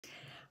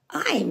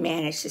I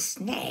managed to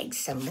snag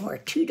some more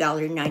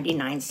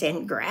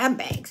 $2.99 grab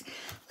bags.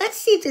 Let's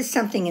see if there's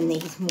something in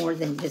these more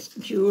than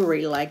just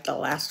jewelry like the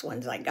last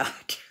ones I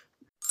got.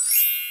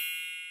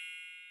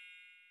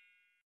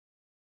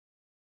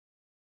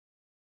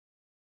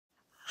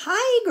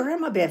 Hi,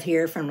 Grandma Bev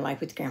here from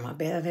Life with Grandma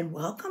Bev, and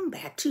welcome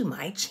back to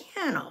my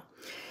channel.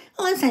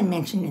 Well, as I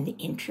mentioned in the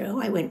intro,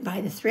 I went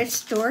by the thrift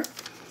store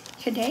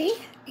today,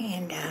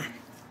 and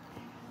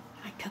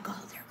I took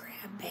all their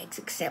grab bags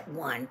except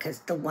one, because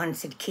the one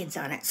said kids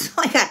on it, so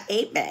I got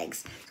 8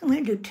 bags. So I'm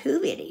going to do 2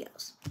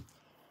 videos.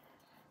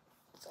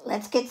 So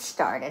let's get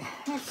started.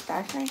 Let's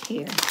start right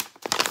here.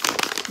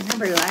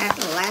 Remember, the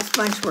last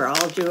bunch were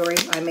all jewelry.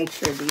 I made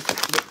sure these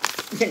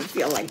didn't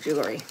feel like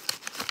jewelry.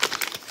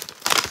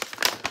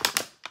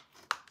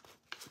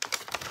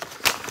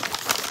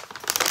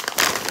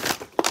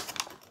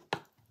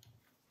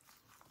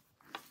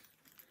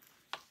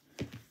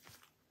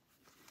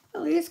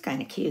 Oh, it is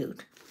kind of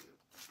cute.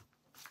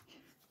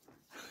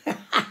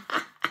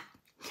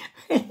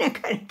 Isn't that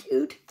kind of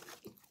cute?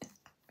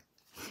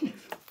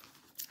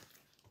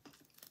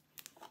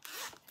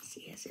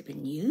 See, has it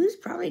been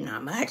used? Probably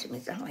not much. I mean,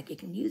 it's not like you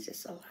can use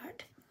this a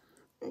lot.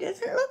 It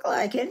doesn't look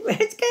like it, but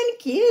it's kind of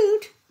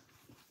cute.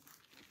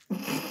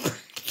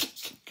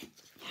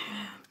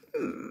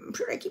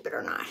 Should I keep it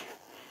or not?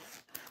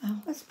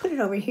 Well, let's put it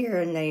over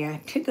here in the,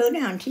 to go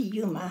down to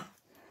Yuma.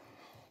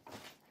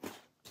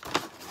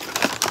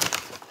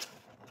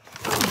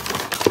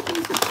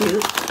 These are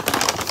cute.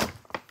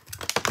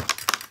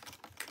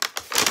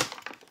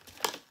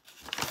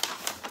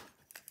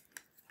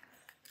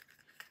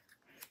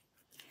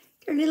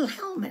 They're little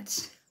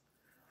helmets.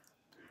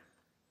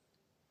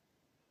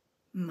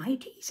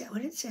 Mighty, is that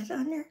what it says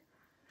on there?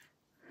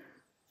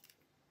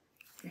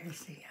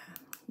 There's the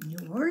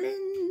New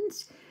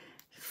Orleans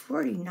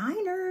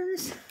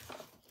 49ers,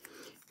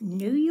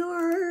 New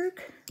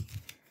York,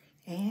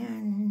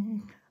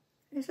 and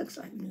this looks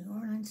like New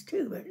Orleans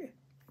too, but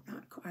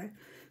not quite.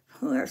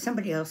 Or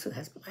somebody else who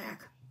has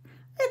black.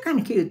 They're kind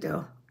of cute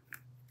though.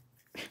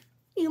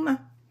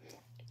 Yuma.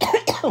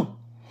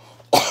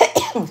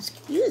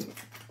 Excuse me.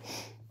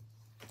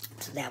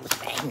 So that was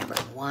bag number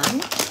 1.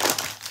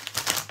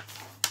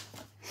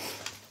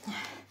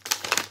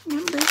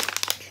 Number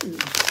 2.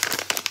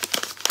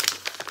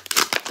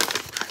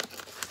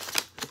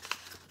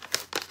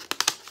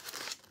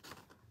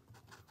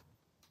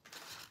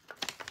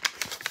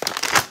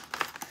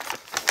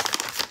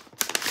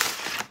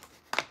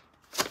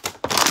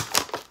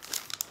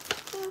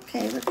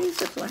 Okay, what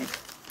these look like?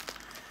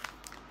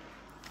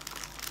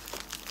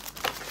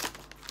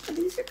 Well,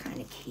 these are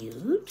kind of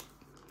cute.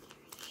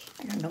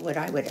 I don't know what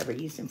I would ever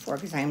use them for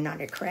because I am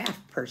not a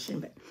craft person,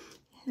 but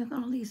look at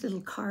all these little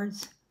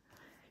cards.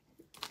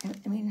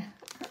 I mean,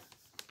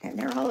 and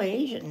they're all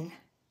Asian.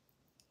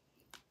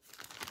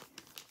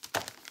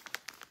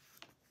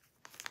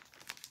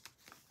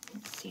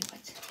 Let's see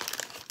what's...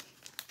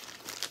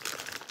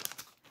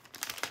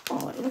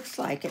 Oh, it looks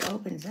like it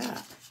opens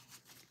up.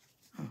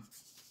 Oh.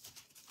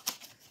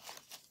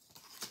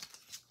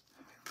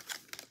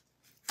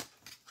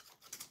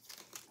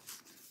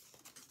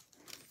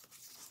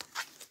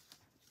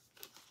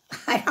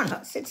 I don't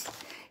know,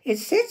 it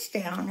sits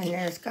down and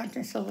then it's got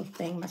this little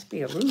thing, must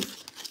be a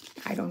roof.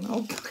 I don't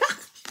know.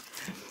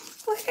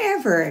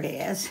 Whatever it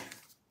is.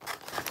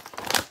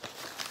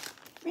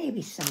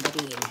 Maybe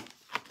somebody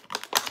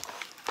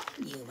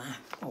in Yuma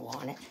will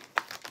want it.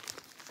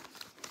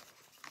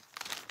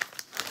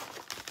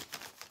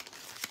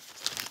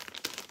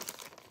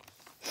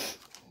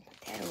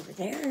 Put that over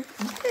there.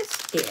 And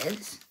this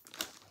is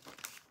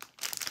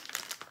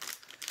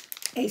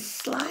a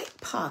slide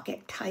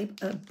pocket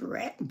type of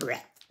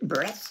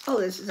breast. Oh,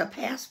 this is a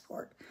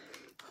passport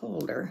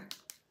holder.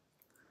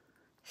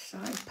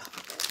 Side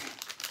pocket.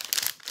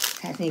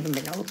 Hasn't even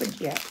been opened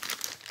yet.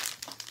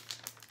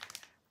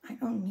 I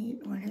don't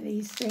need one of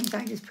these things.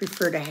 I just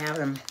prefer to have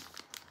them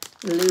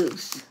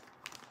loose.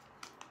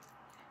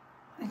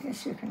 I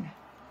guess you can...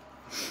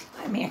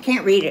 I mean, I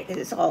can't read it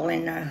because it's all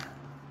in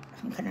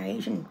some kind of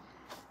Asian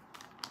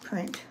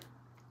print.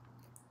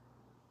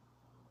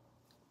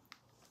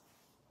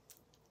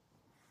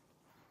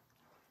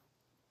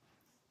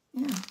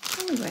 Yeah,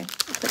 anyway,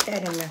 I'll put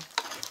that in the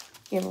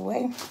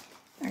giveaway.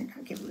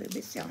 I'll give a little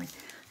bit selling.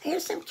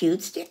 Here's some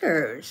cute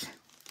stickers.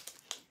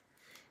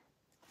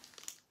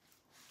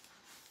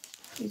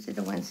 These are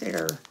the ones that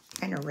are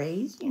kind of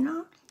raised, you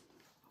know.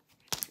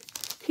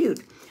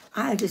 Cute.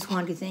 I just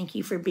want to thank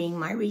you for being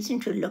my reason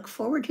to look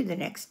forward to the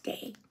next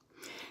day.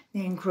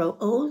 Then grow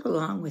old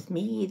along with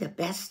me. The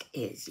best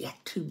is yet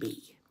to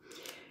be.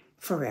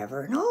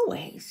 Forever and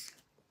always.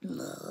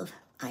 Love.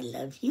 I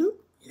love you.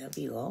 Love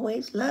you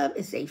always. Love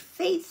is a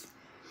faith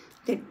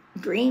that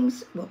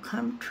dreams will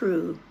come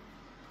true.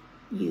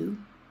 You.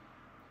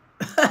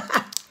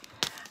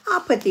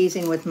 I'll put these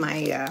in with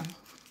my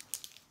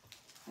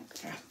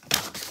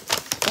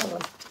full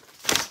of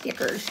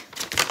stickers.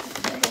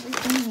 Put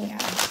everything here.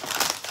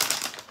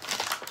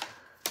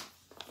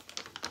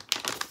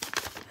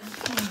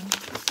 Okay,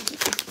 let's see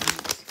what this one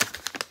is.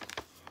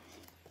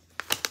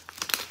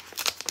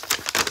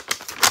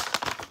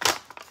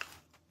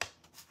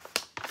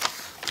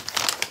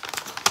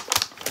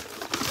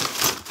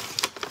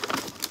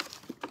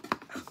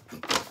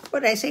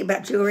 what I say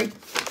about jewelry?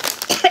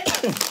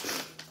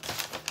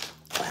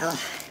 Well,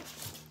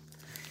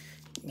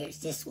 there's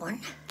this one.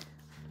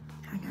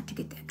 Try not to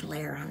get that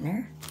glare on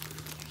there.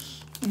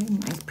 And a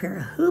nice pair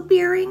of hoop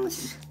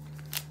earrings.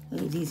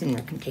 Leave these in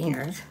their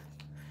containers.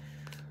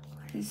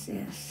 What is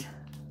this?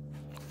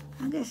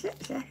 I guess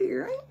is that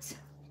earrings?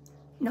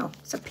 No,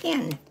 it's a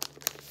pin.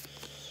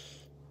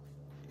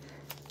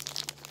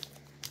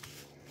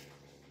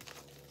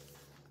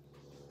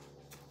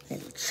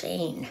 Little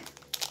chain.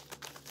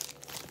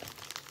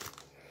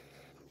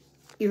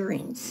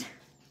 Earrings.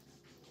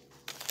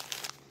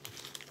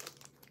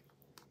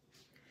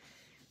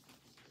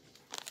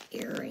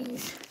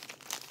 Earrings.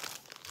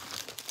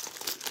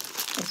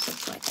 This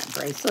looks like a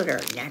bracelet or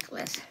a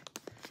necklace.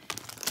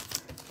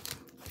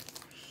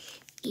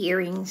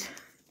 Earrings.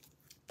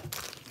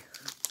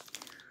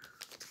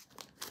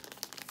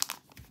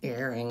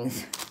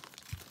 Earrings.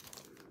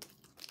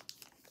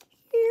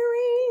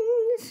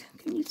 Earrings.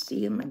 Can you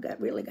see them?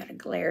 I've really got a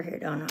glare here,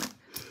 don't I?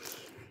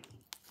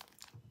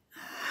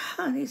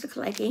 Oh, these look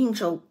like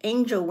angel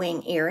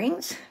wing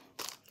earrings.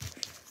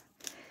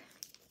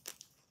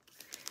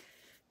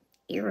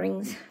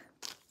 Earrings.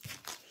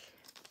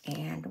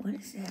 And what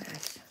is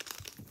this?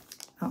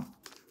 Oh.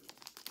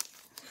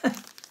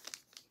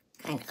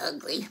 Kind of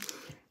ugly.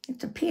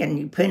 It's a pin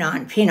you pin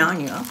on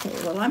you. Okay,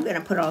 well, I'm going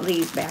to put all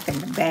these back in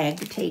the bag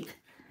to take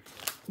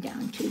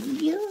down to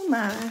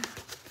Yuma.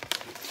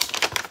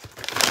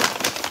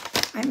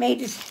 I may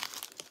just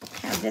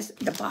have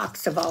the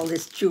box of all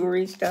this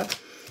jewelry stuff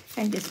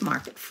and just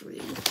mark it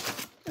free.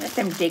 Let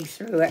them dig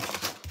through it.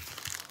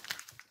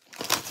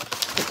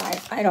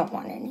 Because I don't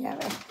want any of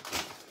it.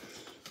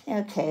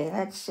 Okay,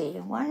 let's see.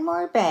 One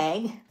more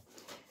bag.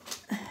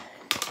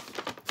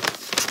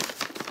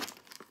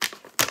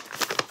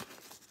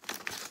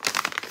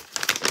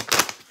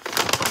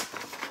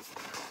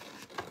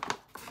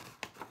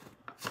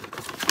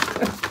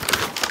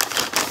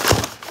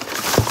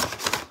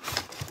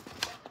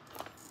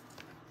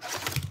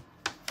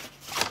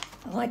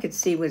 All I could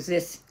see was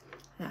this,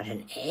 not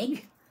an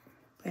egg,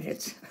 but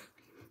it's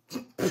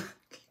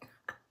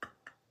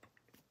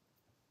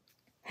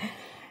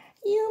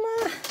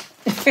Yuma.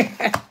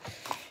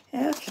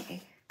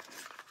 Okay.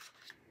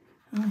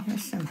 Oh,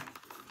 here's some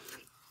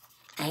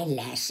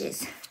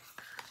eyelashes.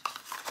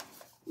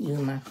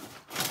 Yuma.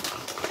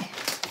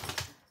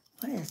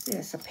 What is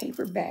this? A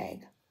paper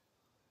bag.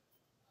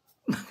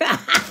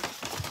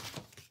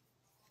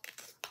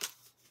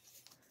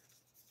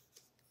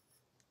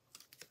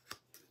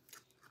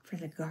 For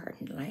the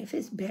garden. Life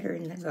is better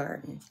in the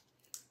garden.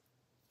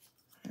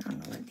 I don't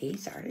know what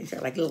these are. These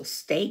are like little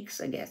stakes,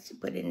 I guess. You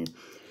put in,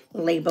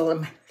 label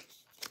them.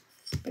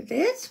 But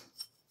that's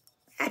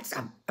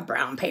a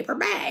brown paper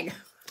bag.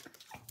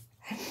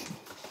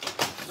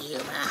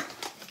 Yuma.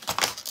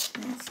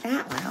 That's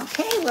that one.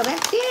 Okay, well,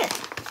 that's it.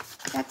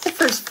 That's the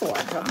first 4.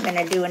 So I'm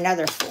going to do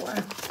another 4.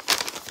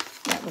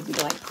 That would be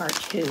like part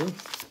 2. So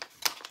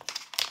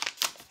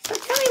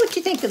tell me what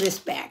you think of this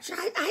batch.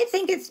 I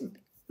think it's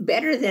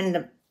better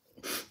than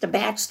the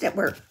batch that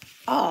were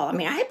all, I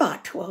mean, I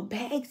bought 12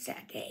 bags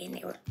that day, and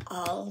they were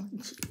all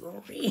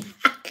jewelry.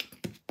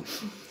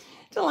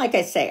 So like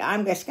I say,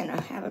 I'm just going to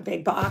have a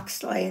big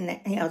box laying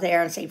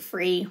there and say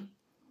free.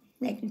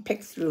 They can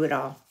pick through it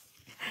all.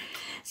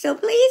 So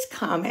please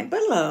comment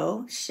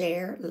below,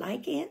 share,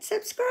 like, and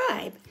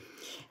subscribe.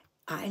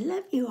 I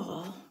love you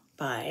all.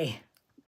 Bye.